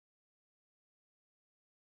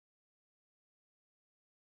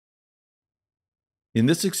In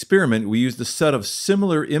this experiment, we used a set of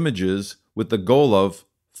similar images with the goal of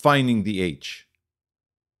finding the H.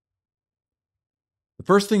 The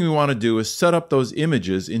first thing we want to do is set up those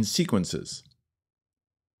images in sequences.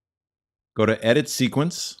 Go to Edit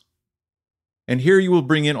Sequence, and here you will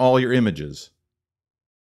bring in all your images.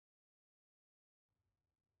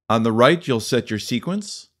 On the right, you'll set your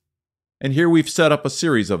sequence, and here we've set up a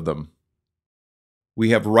series of them.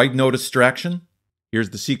 We have right node extraction. Here's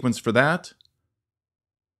the sequence for that.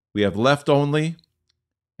 We have left only,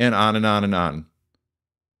 and on and on and on.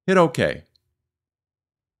 Hit OK.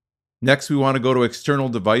 Next, we want to go to External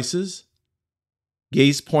Devices,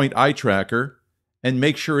 Gazepoint Eye Tracker, and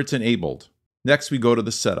make sure it's enabled. Next, we go to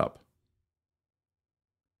the Setup.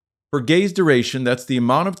 For gaze duration, that's the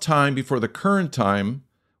amount of time before the current time,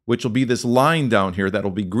 which will be this line down here that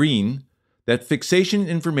will be green, that fixation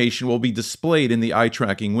information will be displayed in the eye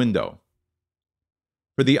tracking window.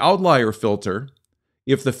 For the outlier filter,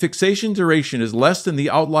 if the fixation duration is less than the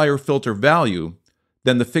outlier filter value,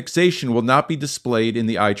 then the fixation will not be displayed in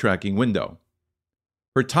the eye tracking window.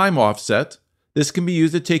 For time offset, this can be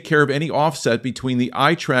used to take care of any offset between the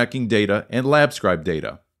eye tracking data and LabScribe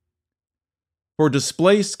data. For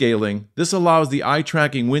display scaling, this allows the eye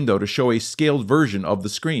tracking window to show a scaled version of the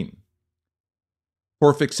screen.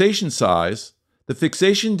 For fixation size, the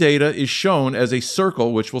fixation data is shown as a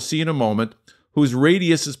circle, which we'll see in a moment, whose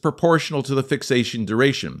radius is proportional to the fixation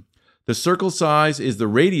duration. The circle size is the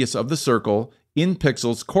radius of the circle in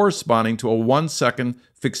pixels corresponding to a 1 second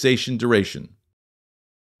fixation duration.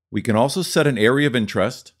 We can also set an area of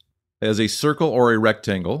interest as a circle or a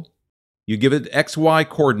rectangle. You give it XY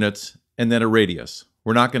coordinates and then a radius.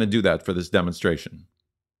 We're not going to do that for this demonstration.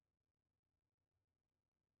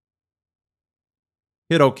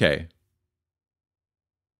 Hit OK.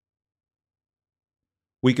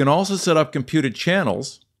 We can also set up computed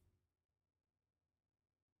channels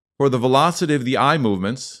for the velocity of the eye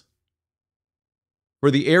movements,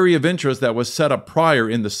 for the area of interest that was set up prior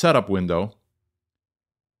in the setup window,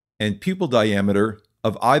 and pupil diameter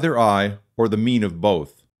of either eye or the mean of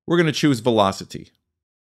both. We're going to choose velocity.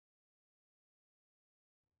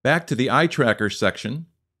 Back to the eye tracker section,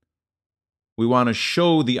 we want to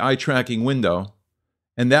show the eye tracking window,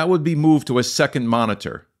 and that would be moved to a second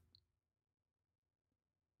monitor.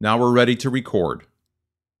 Now we're ready to record.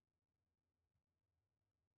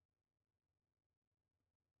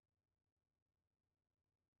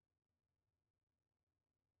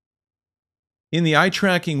 In the eye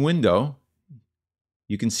tracking window,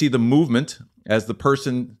 you can see the movement as the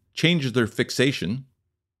person changes their fixation.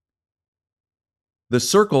 The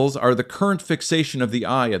circles are the current fixation of the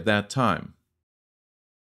eye at that time.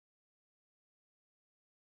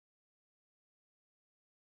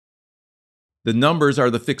 The numbers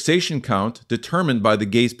are the fixation count determined by the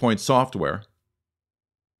Gazepoint software.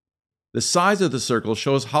 The size of the circle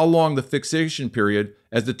shows how long the fixation period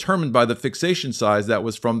as determined by the fixation size that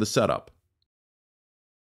was from the setup.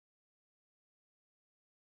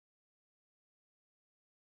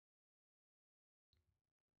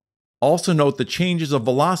 Also note the changes of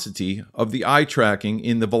velocity of the eye tracking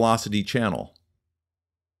in the velocity channel.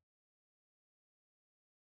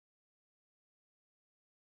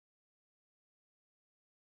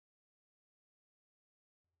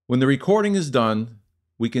 When the recording is done,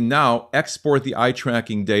 we can now export the eye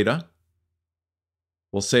tracking data.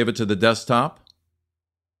 We'll save it to the desktop.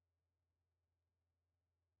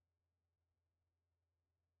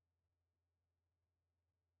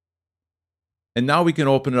 And now we can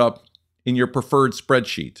open it up in your preferred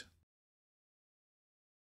spreadsheet.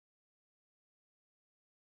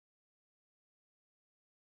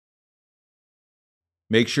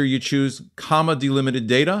 Make sure you choose comma delimited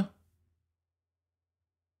data.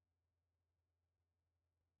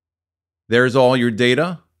 There's all your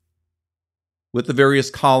data with the various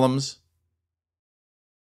columns.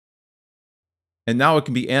 And now it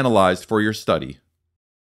can be analyzed for your study.